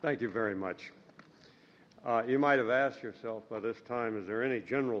Thank you very much. You might have asked yourself by this time, is there any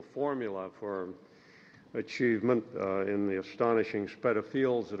general formula for achievement in the astonishing spread of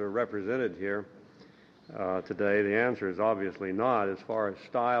fields that are represented here today? The answer is obviously not. As far as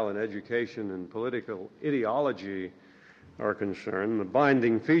style and education and political ideology are concerned, the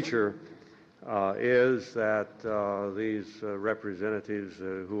binding feature is that these representatives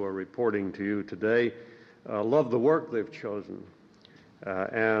who are reporting to you today love the work they've chosen,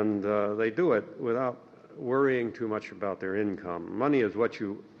 and they do it without worrying too much about their income. Money is what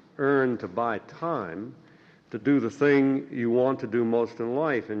you earn to buy time to do the thing you want to do most in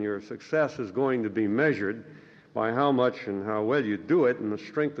life, and your success is going to be measured by how much and how well you do it, and the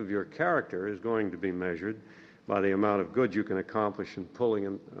strength of your character is going to be measured by the amount of good you can accomplish in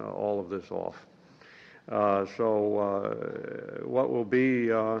pulling all of this off. What will be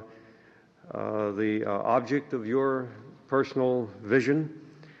the object of your personal vision?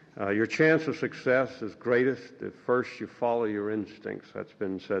 Your chance of success is greatest if first you follow your instincts. That's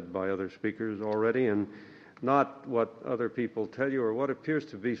been said by other speakers already, and not what other people tell you or what appears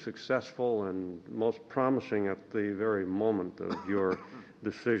to be successful and most promising at the very moment of your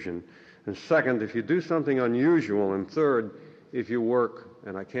decision. And second, if you do something unusual. And third, if you work,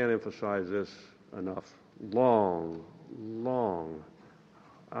 and I can't emphasize this enough, long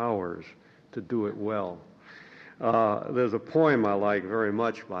hours to do it well. There's a poem I like very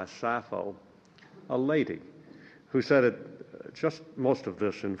much by Sappho, a lady, who said it, just most of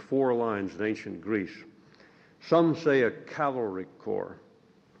this in 4 lines in ancient Greece. Some say a cavalry corps,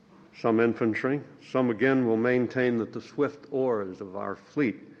 some infantry, some again will maintain that the swift oars of our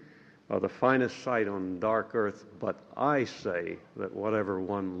fleet are the finest sight on dark earth, but I say that whatever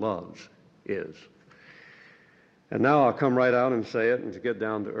one loves is. And now I'll come right out and say it, and to get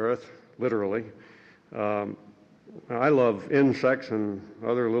down to earth, literally. I love insects and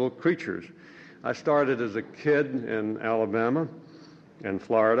other little creatures. I started as a kid in Alabama and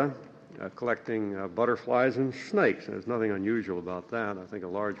Florida, collecting butterflies and snakes. There's nothing unusual about that. I think a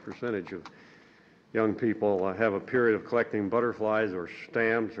large percentage of young people have a period of collecting butterflies or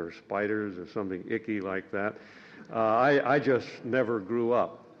stamps or spiders or something icky like that. I just never grew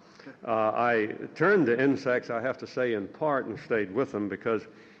up. I turned to insects, I have to say, in part, and stayed with them because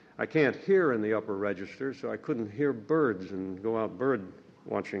I can't hear in the upper register, so I couldn't hear birds and go out bird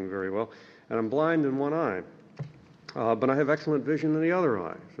watching very well. And I'm blind in one eye, but I have excellent vision in the other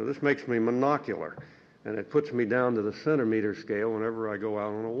eye. So this makes me monocular, and it puts me down to the centimeter scale whenever I go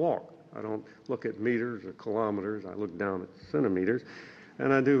out on a walk. I don't look at meters or kilometers. I look down at centimeters,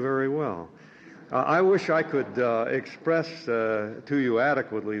 and I do very well. I wish I could express to you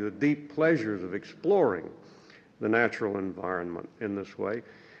adequately the deep pleasures of exploring the natural environment in this way,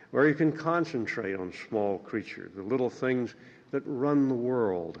 where you can concentrate on small creatures, the little things that run the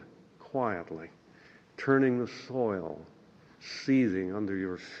world quietly, turning the soil, seething under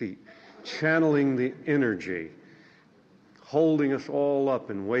your feet, channeling the energy, holding us all up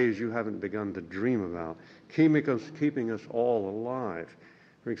in ways you haven't begun to dream about, keeping us all alive.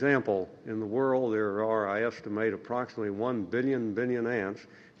 For example, in the world there are, I estimate, approximately 1 billion ants.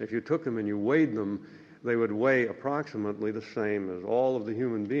 If you took them and you weighed them, they would weigh approximately the same as all of the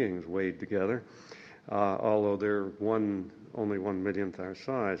human beings weighed together, although they're only 1/millionth our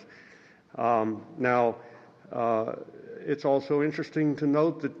size. Now, it's also interesting to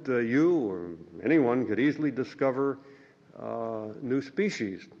note that you or anyone could easily discover new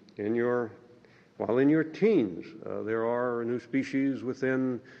species while in your teens. There are new species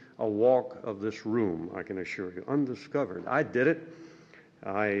within a walk of this room, I can assure you, undiscovered. I did it.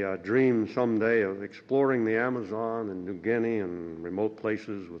 I dream someday of exploring the Amazon and New Guinea and remote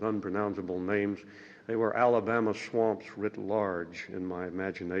places with unpronounceable names. They were Alabama swamps writ large in my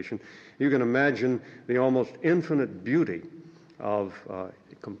imagination. You can imagine the almost infinite beauty of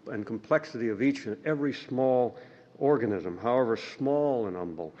and complexity of each and every small organism, however small and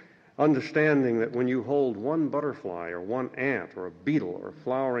humble, understanding that when you hold one butterfly or one ant or a beetle or a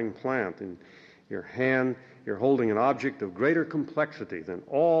flowering plant in your hand, you're holding an object of greater complexity than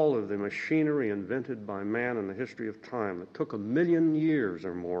all of the machinery invented by man in the history of time that took 1 million years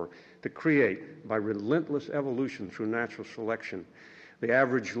or more to create by relentless evolution through natural selection. The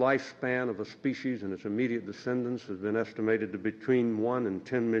average lifespan of a species and its immediate descendants has been estimated to be between 1 and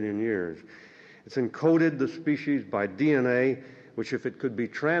 10 million years. It's encoded the species by DNA, which, if it could be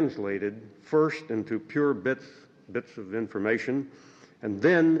translated first into pure bits of information, and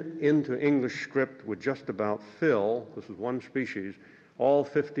then into English script, would just about fill, this is one species, all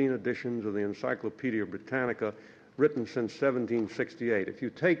 15 editions of the Encyclopedia Britannica written since 1768. If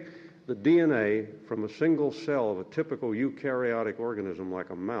you take the DNA from a single cell of a typical eukaryotic organism like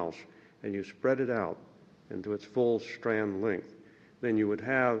a mouse, and you spread it out into its full strand length, then you would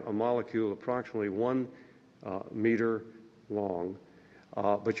have a molecule approximately 1 meter long,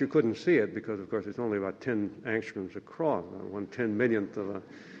 but you couldn't see it because, of course, it's only about 10 angstroms across, 1/10,000,000th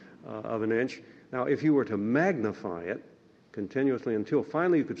of an inch. Now, if you were to magnify it continuously until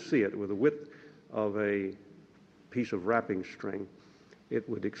finally you could see it with the width of a piece of wrapping string, it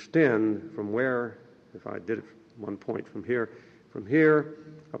would extend from where, if I did it 1 point from here,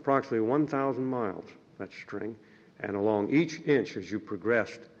 approximately 1,000 miles, that string, and along each inch as you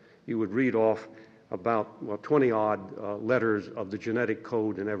progressed, you would read off about 20-odd letters of the genetic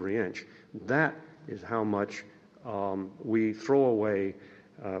code in every inch. That is how much we throw away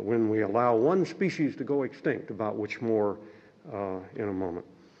when we allow one species to go extinct, about which more in a moment.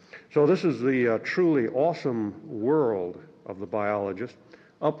 So this is the truly awesome world of the biologist.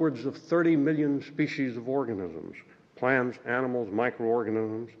 Upwards of 30 million species of organisms, plants, animals,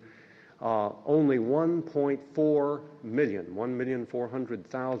 microorganisms. Only 1.4 million,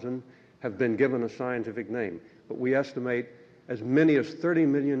 1,400,000, have been given a scientific name. But we estimate as many as 30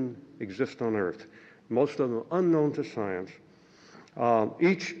 million exist on Earth, most of them unknown to science,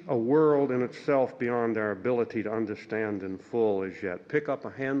 each a world in itself beyond our ability to understand in full as yet. Pick up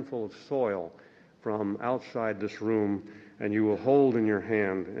a handful of soil from outside this room, and you will hold in your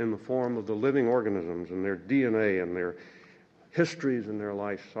hand, in the form of the living organisms and their DNA and their histories and their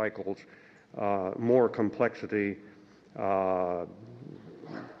life cycles, more complexity.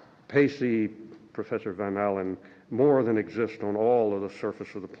 Pacey, Professor Van Allen, more than exists on all of the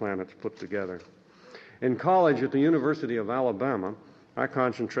surface of the planets put together. In college at the University of Alabama, I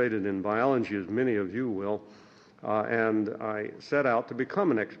concentrated in biology, as many of you will, and I set out to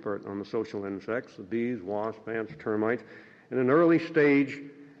become an expert on the social insects, the bees, wasps, ants, termites. In an early stage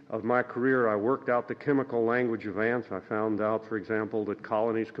of my career, I worked out the chemical language of ants. I found out, for example, that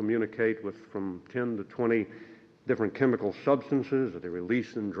colonies communicate with from 10 to 20 different chemical substances that they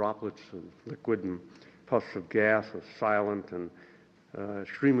release in droplets of liquid and puffs of gas, a silent and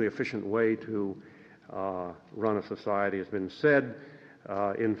extremely efficient way to run a society. Has been said,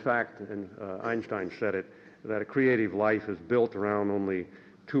 in fact, and Einstein said it, that a creative life is built around only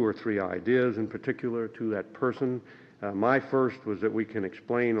 2 or 3 ideas in particular to that person. My first was that we can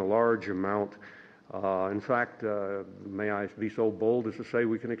explain a large amount. In fact, may I be so bold as to say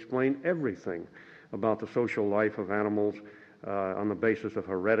we can explain everything about the social life of animals on the basis of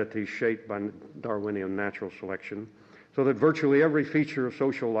heredity shaped by Darwinian natural selection, so that virtually every feature of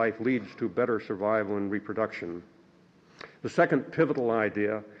social life leads to better survival and reproduction. The second pivotal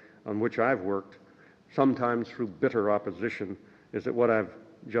idea on which I've worked, sometimes through bitter opposition, is that what I've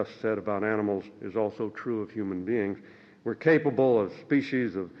just said about animals is also true of human beings. We're capable of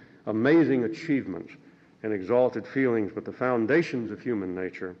species of amazing achievements and exalted feelings, but the foundations of human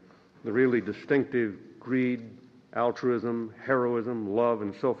nature, the really distinctive greed, altruism, heroism, love,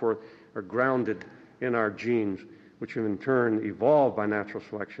 and so forth, are grounded in our genes, which have in turn evolved by natural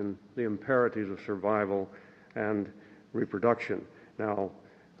selection, the imperatives of survival and reproduction. Now,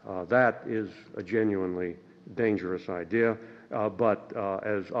 that is a genuinely dangerous idea, but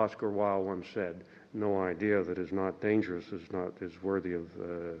as Oscar Wilde once said, no idea that is not dangerous is worthy of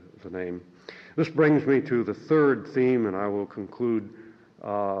the name. This brings me to the third theme, and I will conclude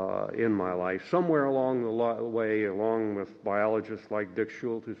in my life. Somewhere along the way, along with biologists like Dick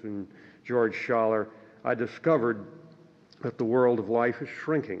Schultes and George Schaller, I discovered that the world of life is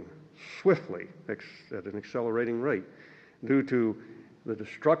shrinking swiftly at an accelerating rate due to the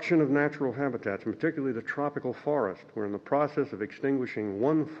destruction of natural habitats, and particularly the tropical forest. We're in the process of extinguishing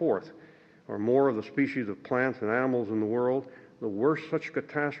 1/4 or more of the species of plants and animals in the world, the worst such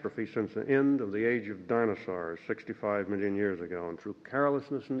catastrophe since the end of the age of dinosaurs 65 million years ago. And through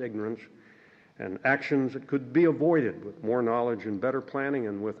carelessness and ignorance and actions that could be avoided with more knowledge and better planning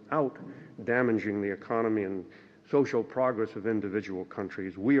and without damaging the economy and social progress of individual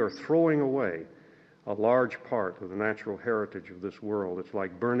countries, we are throwing away a large part of the natural heritage of this world. It's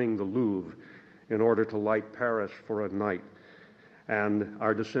like burning the Louvre in order to light Paris for a night. And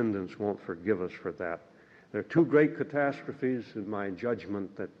our descendants won't forgive us for that. There are 2 great catastrophes, in my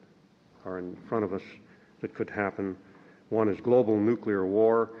judgment, that are in front of us that could happen. One is global nuclear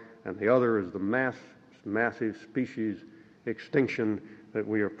war, and the other is the massive species extinction that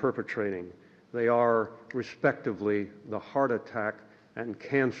we are perpetrating. They are, respectively, the heart attack and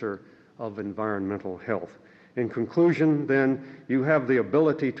cancer of environmental health. In conclusion, then, you have the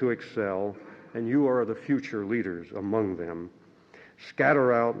ability to excel, and you are the future leaders among them.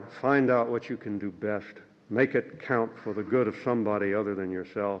 Scatter out, find out what you can do best, make it count for the good of somebody other than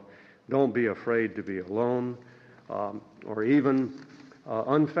yourself. Don't be afraid to be alone, or even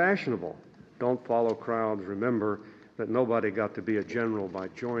unfashionable. Don't follow crowds. Remember that nobody got to be a general by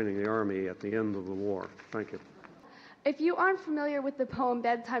joining the army at the end of the war. Thank you. If you aren't familiar with the poem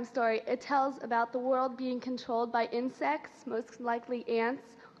Bedtime Story, it tells about the world being controlled by insects, most likely ants.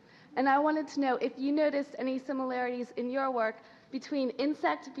 And I wanted to know if you noticed any similarities in your work between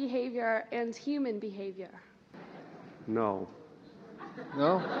insect behavior and human behavior. No.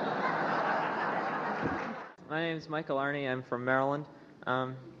 No? My name is Michael Arney. I'm from Maryland.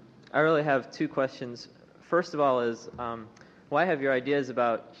 I really have two questions. First of all is, why have your ideas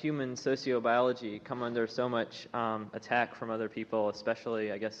about human sociobiology come under so much attack from other people,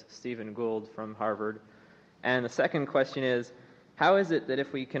 especially, I guess, Stephen Gould from Harvard? And the second question is, how is it that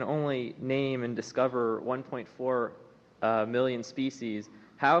if we can only name and discover 1.4 million species,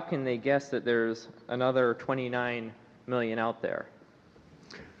 how can they guess that there's another 29 million out there?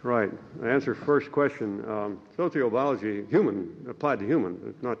 Right. To answer first question, sociobiology, human, applied to human.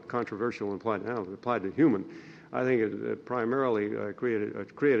 It's not controversial and applied to animals, applied to human. I think it primarily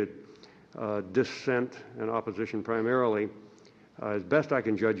created dissent and opposition primarily, as best I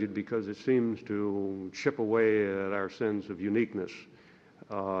can judge it, because it seems to chip away at our sense of uniqueness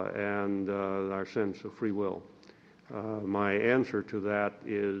and our sense of free will. My answer to that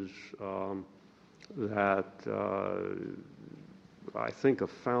is that I think a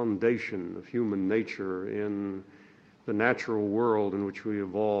foundation of human nature in the natural world in which we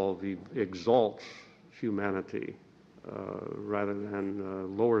evolve exalts humanity rather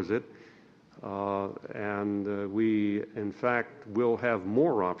than lowers it. And we, in fact, will have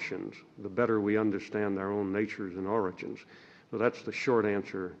more options the better we understand our own natures and origins. So that's the short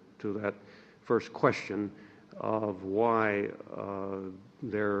answer to that first question of why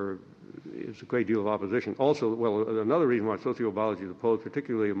there is a great deal of opposition. Also, well, another reason why sociobiology is opposed,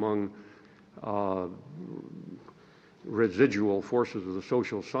 particularly among residual forces of the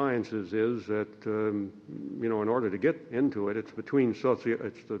social sciences, is that in order to get into it, it's between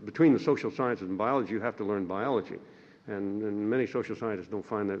the social sciences and biology. You have to learn biology, and many social scientists don't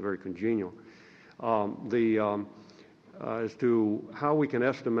find that very congenial. As to how we can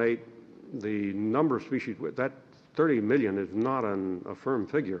estimate the number of species, that 30 million is not a firm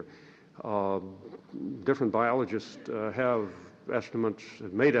figure. Different biologists have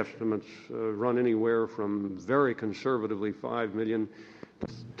made estimates run anywhere from very conservatively 5 million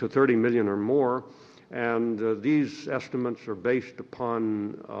to 30 million or more, and these estimates are based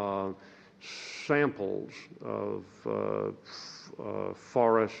upon samples of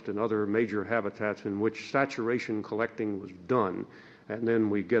forest and other major habitats in which saturation collecting was done, and then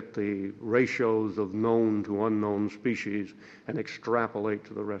we get the ratios of known to unknown species and extrapolate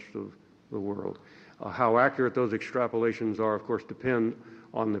to the rest of the world. How accurate those extrapolations are, of course, depend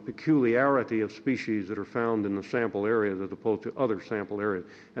on the peculiarity of species that are found in the sample areas as opposed to other sample areas,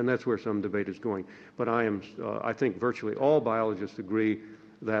 and that's where some debate is going. But I think virtually all biologists agree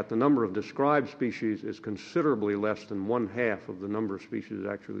that the number of described species is considerably less than 1/2 of the number of species that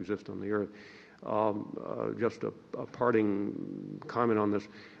actually exist on the Earth. Just a parting comment on this.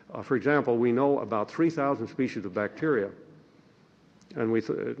 For example, we know about 3,000 species of bacteria. And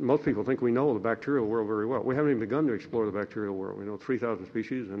most people think we know the bacterial world very well. We haven't even begun to explore the bacterial world. We know 3,000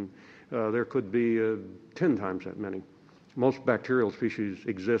 species, and there could be 10 times that many. Most bacterial species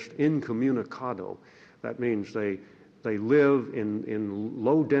exist incommunicado. That means they live in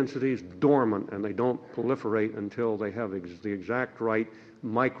low densities, dormant, and they don't proliferate until they have the exact right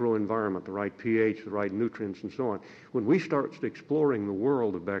microenvironment, the right pH, the right nutrients, and so on. When we start exploring the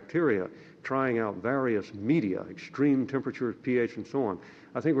world of bacteria, trying out various media, extreme temperatures, pH, and so on,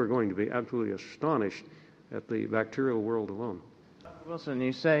 I think we're going to be absolutely astonished at the bacterial world alone. Wilson,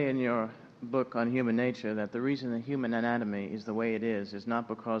 you say in your book on human nature that the reason the human anatomy is the way it is not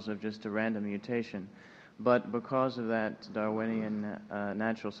because of just a random mutation, but because of that Darwinian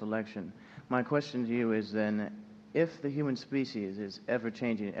natural selection. My question to you is then, if the human species is ever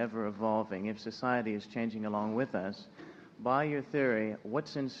changing, ever evolving, if society is changing along with us, by your theory,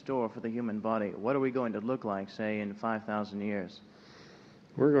 what's in store for the human body? What are we going to look like, say, in 5,000 years?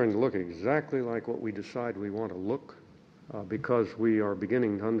 We're going to look exactly like what we decide we want to look, because we are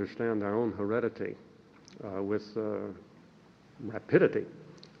beginning to understand our own heredity with rapidity.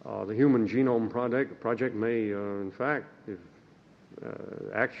 The Human Genome Project may, in fact, if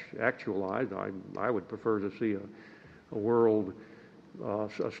actualized, I would prefer to see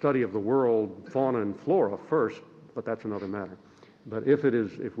a study of the world fauna and flora first, but that's another matter. But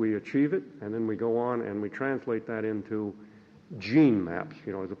if we achieve it, and then we go on and we translate that into gene maps,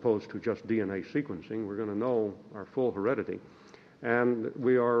 as opposed to just DNA sequencing, we're going to know our full heredity. And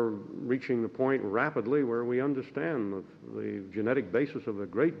we are reaching the point rapidly where we understand the genetic basis of a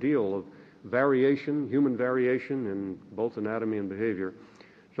great deal of variation, human variation in both anatomy and behavior.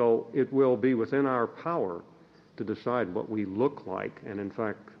 So it will be within our power to decide what we look like, and in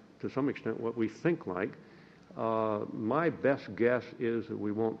fact, to some extent, what we think like. My best guess is that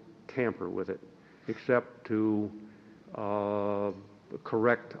we won't tamper with it, except to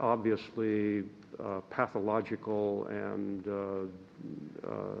correct, obviously, pathological and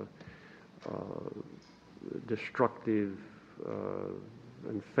destructive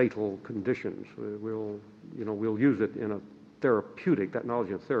and fatal conditions. We'll use it in a therapeutic, that knowledge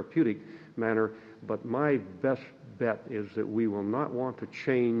in a therapeutic manner, but my best bet is that we will not want to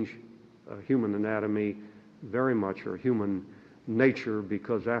change human anatomy very much, or human nature,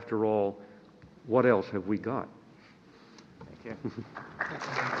 because after all, what else have we got? Thank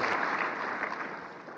you.